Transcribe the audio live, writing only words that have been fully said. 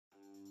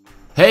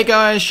Hey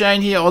guys,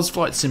 Shane here, Aus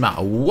Flight Simmer.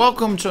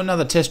 Welcome to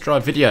another test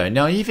drive video.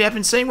 Now, if you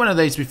haven't seen one of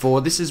these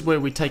before, this is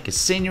where we take a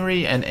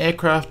scenery, an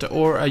aircraft,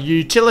 or a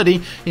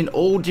utility in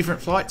all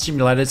different flight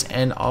simulators,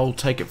 and I'll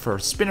take it for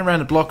a spin around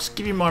the blocks,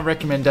 give you my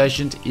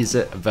recommendations, is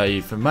it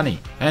value for money?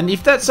 And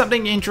if that's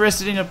something you're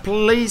interested in,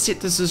 please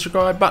hit the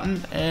subscribe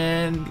button,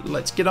 and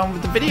let's get on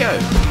with the video.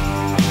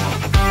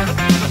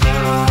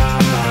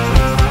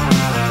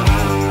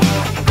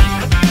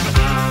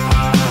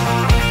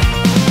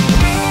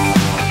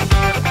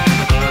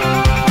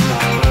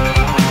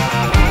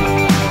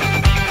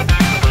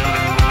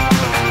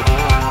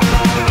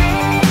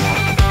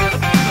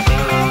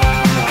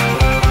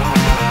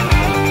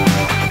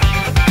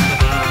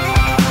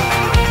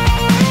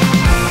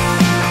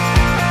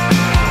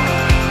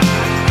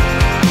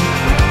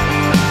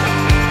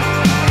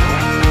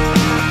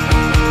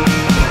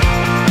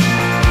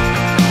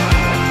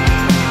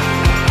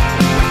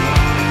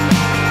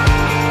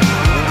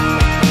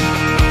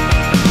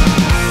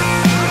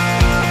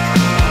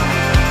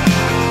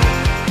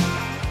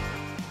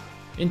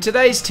 In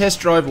today's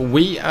test drive,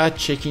 we are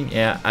checking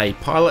out a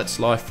pilot's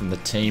life from the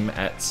team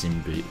at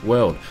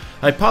SimBeatWorld.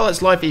 A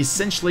pilot's life is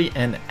essentially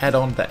an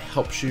add-on that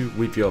helps you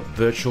with your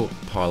virtual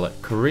pilot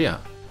career.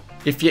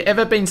 If you've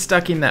ever been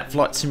stuck in that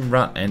flight sim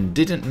rut and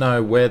didn't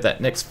know where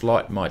that next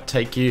flight might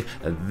take you,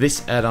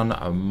 this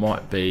add-on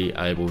might be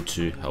able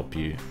to help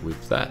you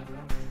with that.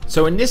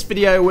 So in this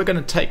video, we're going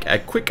to take a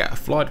quick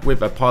flight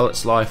with a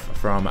pilot's life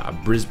from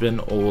Brisbane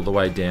all the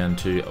way down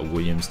to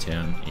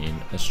Williamstown in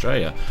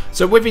Australia.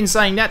 So with in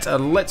saying that,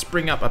 let's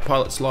bring up a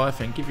pilot's life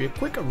and give you a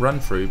quick run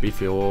through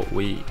before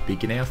we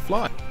begin our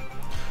flight.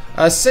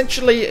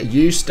 Essentially,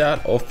 you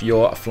start off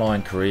your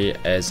flying career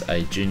as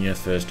a junior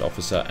first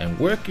officer and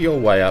work your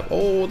way up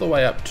all the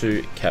way up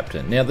to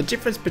captain. Now, the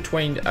difference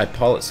between a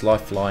pilot's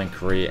life flying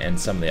career and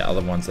some of the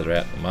other ones that are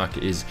out in the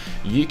market is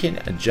you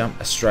can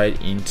jump straight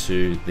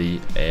into the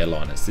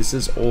airliners. This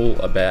is all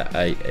about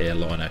a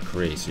airliner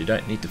career, so you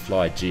don't need to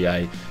fly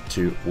GA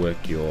to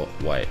work your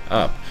way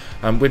up.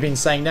 We've been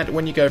saying that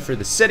when you go through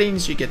the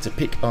settings, you get to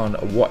pick on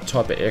what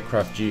type of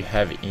aircraft you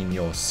have in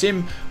your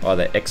sim,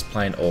 either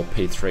X-plane or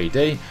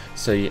P3D.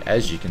 So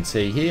as you can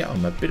see here,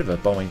 I'm a bit of a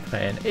Boeing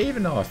fan.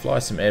 Even though I fly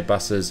some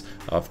Airbuses,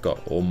 I've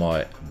got all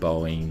my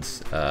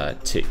Boeings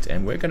ticked,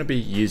 and we're going to be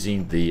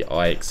using the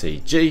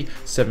IXEG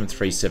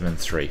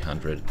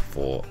 737-300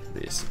 for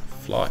this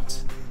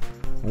flight.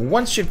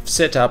 Once you've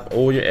set up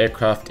all your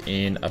aircraft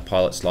in a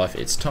pilot's life,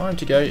 it's time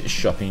to go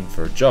shopping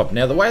for a job.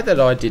 Now, the way that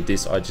I did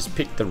this, I just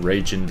picked the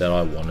region that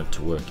I wanted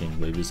to work in,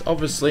 which is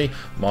obviously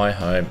my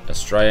home,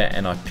 Australia,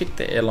 and I picked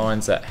the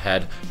airlines that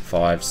had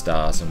 5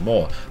 stars and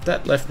more.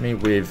 That left me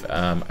with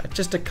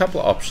just a couple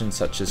of options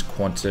such as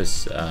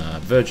Qantas,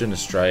 Virgin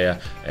Australia,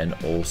 and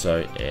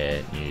also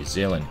Air New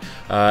Zealand.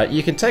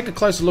 You can take a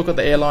closer look at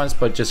the airlines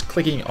by just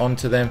clicking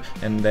onto them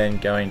and then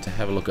going to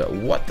have a look at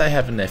what they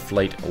have in their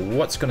fleet,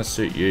 what's going to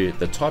suit you,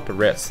 the type of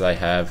routes they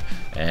have,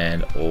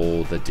 and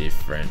all the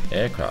different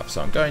aircraft.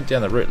 So I'm going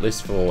down the route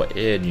list for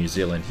Air New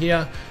Zealand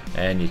here,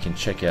 and you can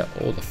check out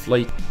all the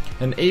fleet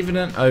and even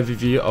an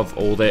overview of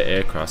all their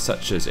aircraft,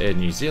 such as Air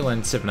New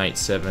Zealand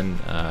 787,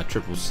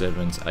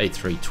 777s,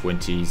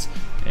 A320s,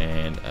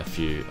 and a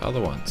few other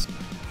ones.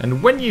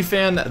 And when you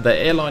found the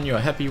airline you're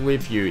happy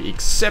with, you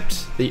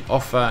accept the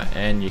offer,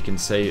 and you can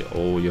see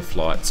all your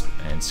flights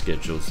and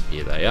schedules.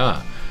 Here they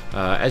are.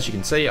 As you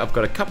can see, I've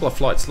got a couple of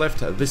flights left.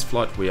 This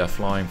flight we are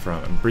flying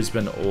from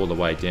Brisbane all the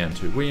way down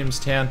to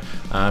Williamstown.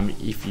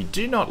 If you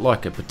do not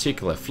like a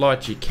particular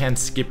flight, you can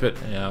skip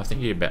it. I think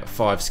you get about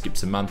 5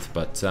 skips a month,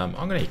 but I'm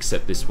going to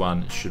accept this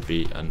one. It should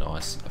be a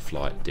nice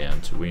flight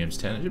down to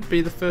Williamstown. It should be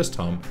the first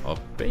time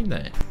I've been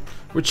there.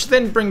 Which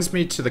then brings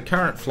me to the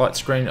current flight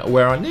screen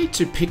where I need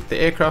to pick the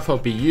aircraft I'll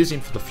be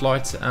using for the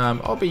flight.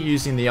 I'll be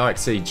using the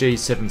IXEG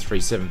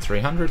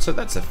 737-300, so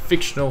that's a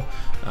fictional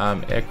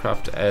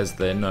aircraft as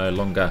they're no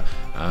longer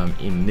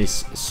in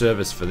this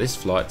service for this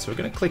flight. So we're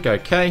going to click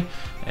OK,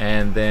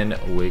 and then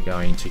we're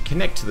going to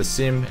connect to the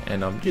sim,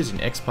 and I'm using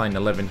X-plane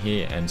 11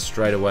 here, and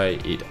straight away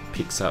it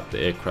picks up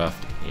the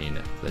aircraft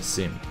in the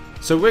sim.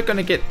 So we're going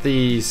to get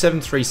the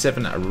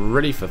 737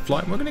 ready for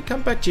flight, and we're going to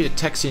come back to your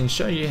taxi and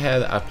show you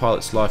how a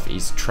pilot's life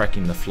is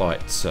tracking the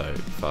flight so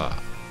far.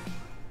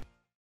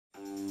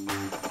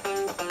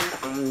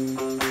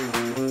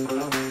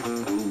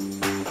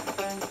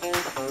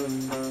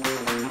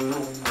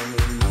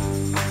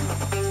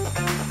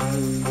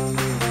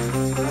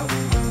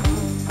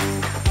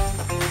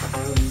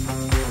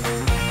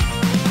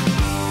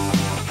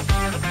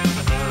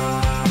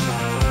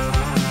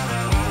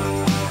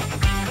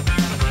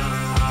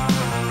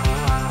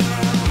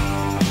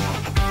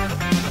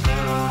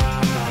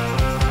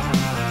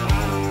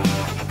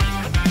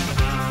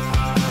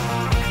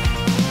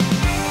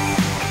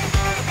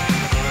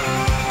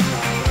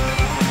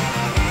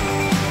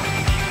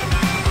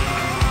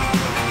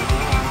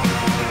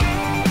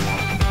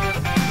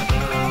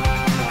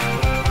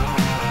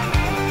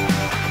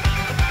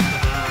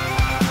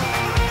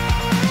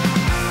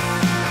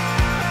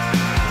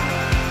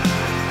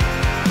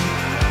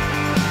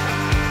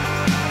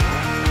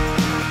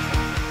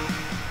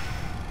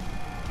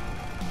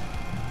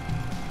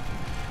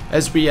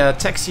 As we are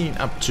taxiing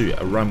up to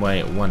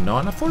runway 19,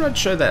 I thought I'd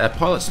show that a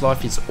pilot's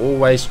life is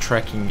always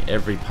tracking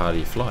every part of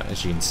your flight.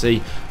 As you can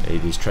see,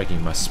 it is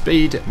tracking my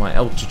speed, my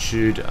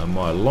altitude,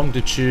 my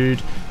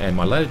longitude, and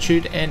my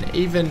latitude, and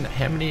even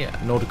how many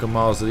nautical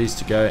miles it is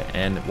to go,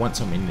 and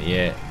once I'm in the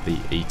air, the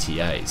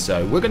ETA.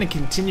 So we're going to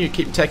continue to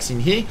keep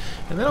taxiing here,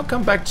 and then I'll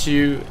come back to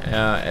you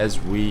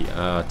as we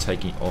are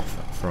taking off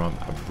from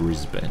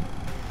Brisbane.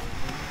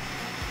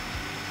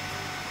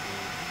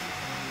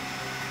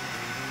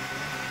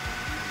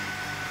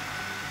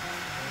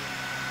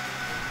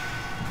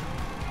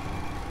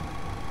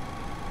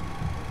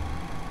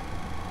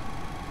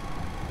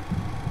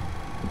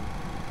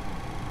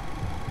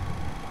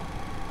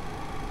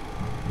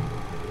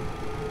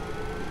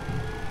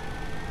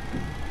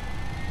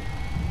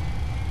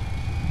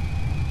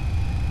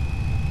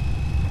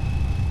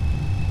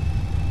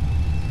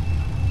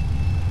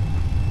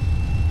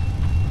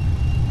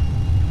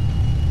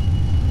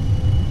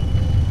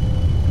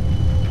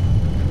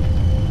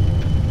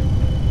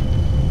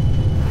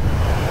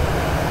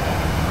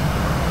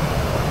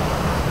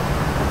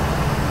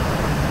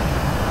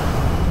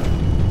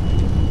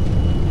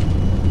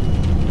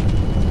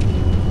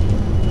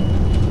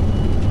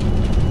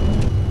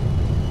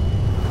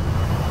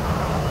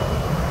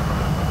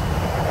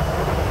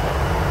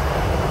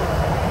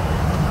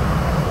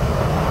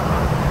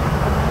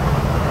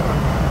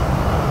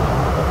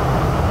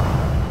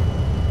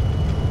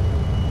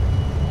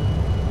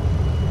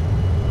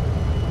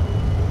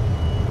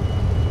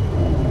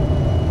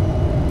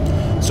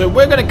 So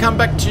we're going to come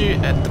back to you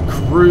at the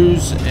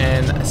cruise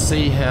and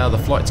see how the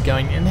flight's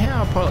going and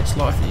how a pilot's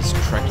life is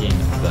tracking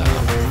the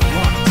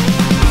flight.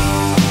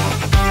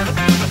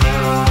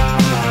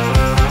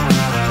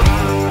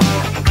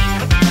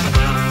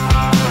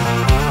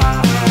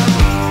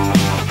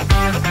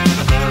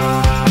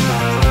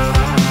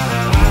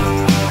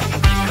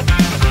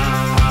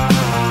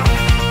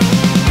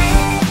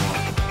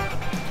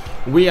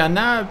 We are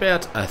now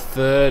about a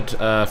third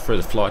through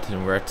the flight,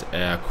 and we're at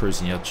our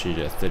cruising altitude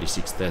at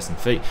 36,000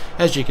 feet.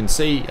 As you can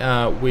see,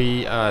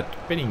 we are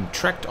being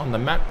tracked on the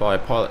map by a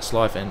pilot's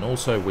life, and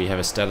also we have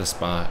a status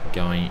bar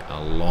going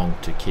along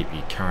to keep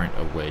you current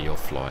of where your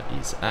flight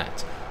is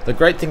at. The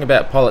great thing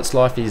about pilot's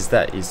life is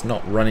that it's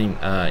not running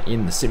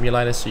in the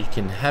simulator, so you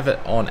can have it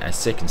on a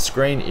second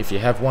screen if you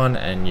have one,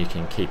 and you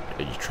can keep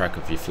track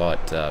of your flight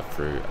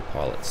through a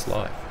pilot's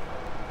life.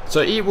 So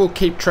it will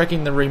keep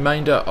tracking the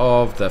remainder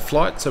of the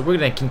flight, so we're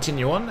going to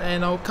continue on,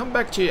 and I'll come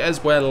back to you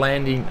as we're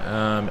landing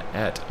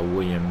at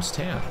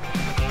Williamstown.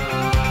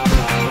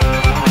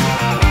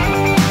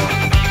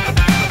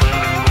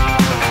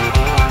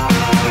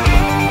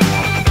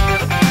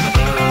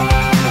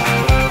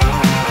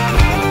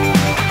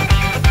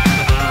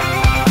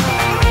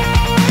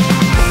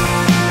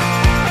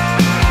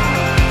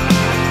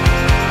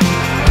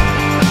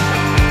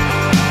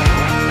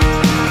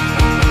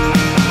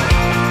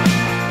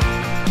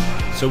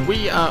 So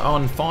we are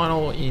on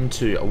final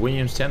into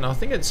Williamstown. I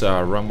think it's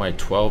runway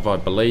 12, I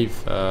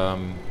believe. A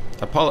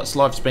pilot's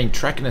life's been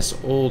tracking us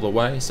all the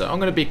way, so I'm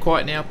going to be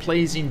quiet now.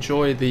 Please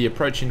enjoy the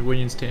approach into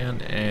Williamstown,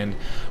 and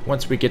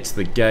once we get to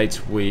the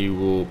gates, we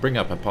will bring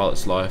up a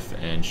pilot's life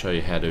and show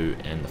you how to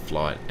end the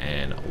flight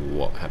and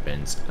what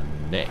happens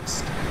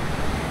next.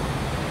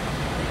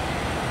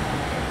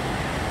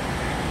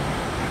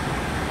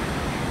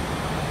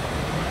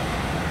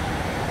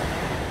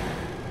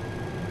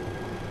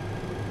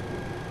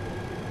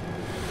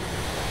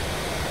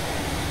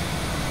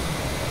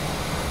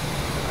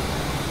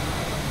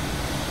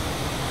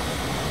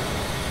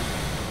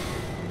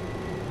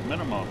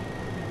 Minimum.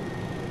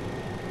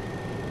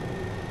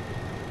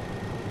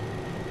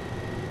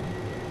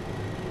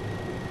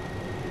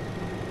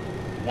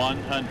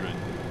 $100.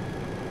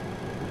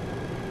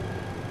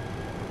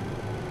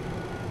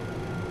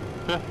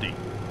 50.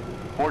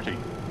 40.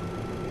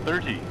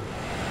 30.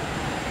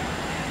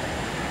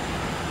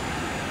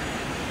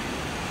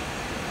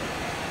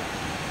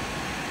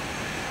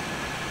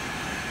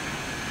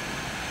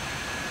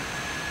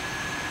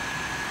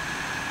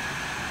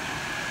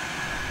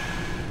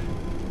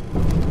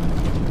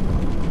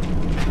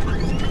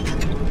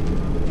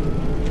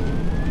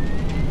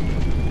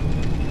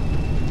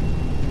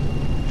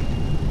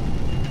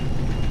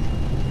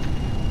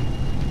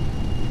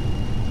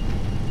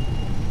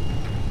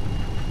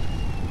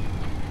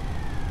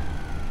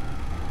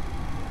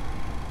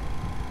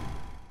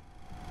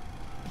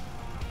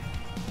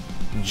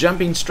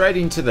 Jumping straight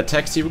into the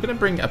taxi, we're going to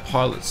bring a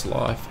pilot's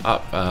life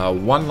up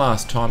one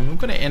last time. We're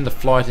going to end the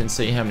flight and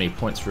see how many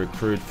points were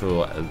accrued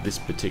for this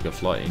particular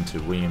flight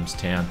into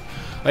Williamstown.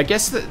 I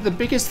guess the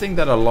biggest thing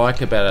that I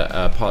like about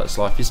a pilot's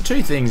life is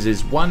two things.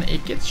 Is one,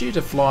 it gets you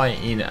to fly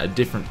in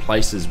different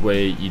places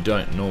where you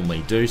don't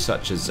normally do,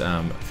 such as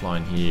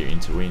flying here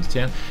into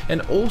Williamstown,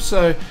 and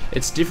also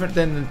it's different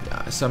than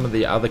some of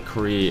the other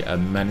career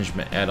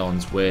management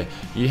add-ons where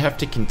you have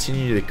to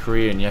continue the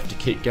career and you have to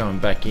keep going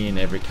back in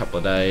every couple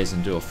of days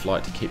and do a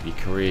flight to keep your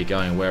career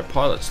going, where a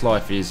pilot's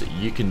life is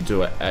you can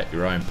do it at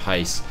your own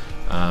pace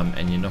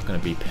and you're not going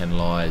to be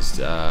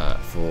penalised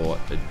for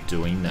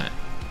doing that.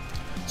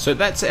 So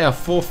that's our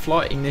 4th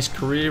flight in this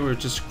career. We've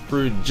just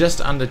accrued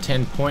just under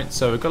 10 points,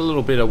 so we've got a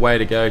little bit of way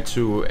to go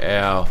to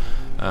our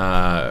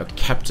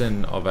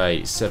captain of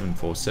a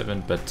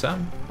 747, but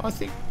I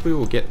think we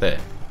will get there.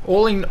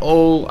 All in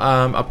all,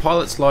 A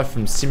Pilot's Life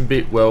from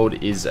Simbit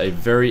World is a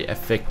very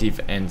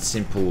effective and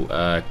simple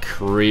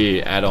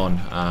career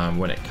add-on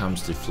when it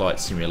comes to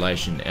flight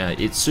simulation.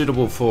 It's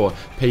suitable for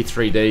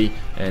P3D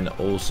and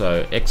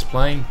also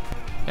X-Plane.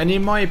 And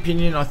in my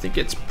opinion, I think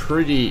it's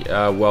pretty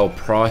well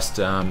priced,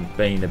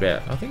 being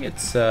about, I think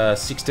it's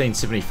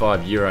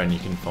 €16.75, and you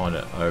can find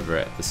it over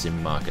at the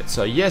sim market.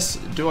 So yes,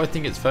 do I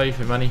think it's value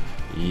for money?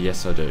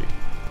 Yes, I do.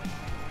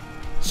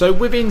 So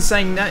within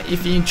saying that,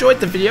 if you enjoyed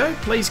the video,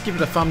 please give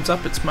it a thumbs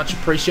up, it's much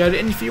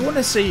appreciated. And if you want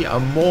to see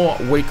more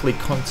weekly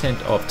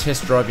content of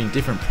test driving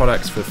different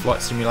products for flight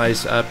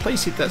simulators,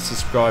 please hit that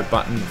subscribe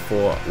button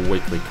for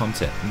weekly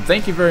content. And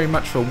thank you very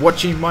much for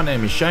watching. My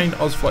name is Shane,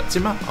 Aus Flight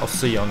Simmer. I'll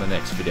see you on the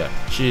next video.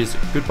 Cheers,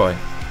 goodbye.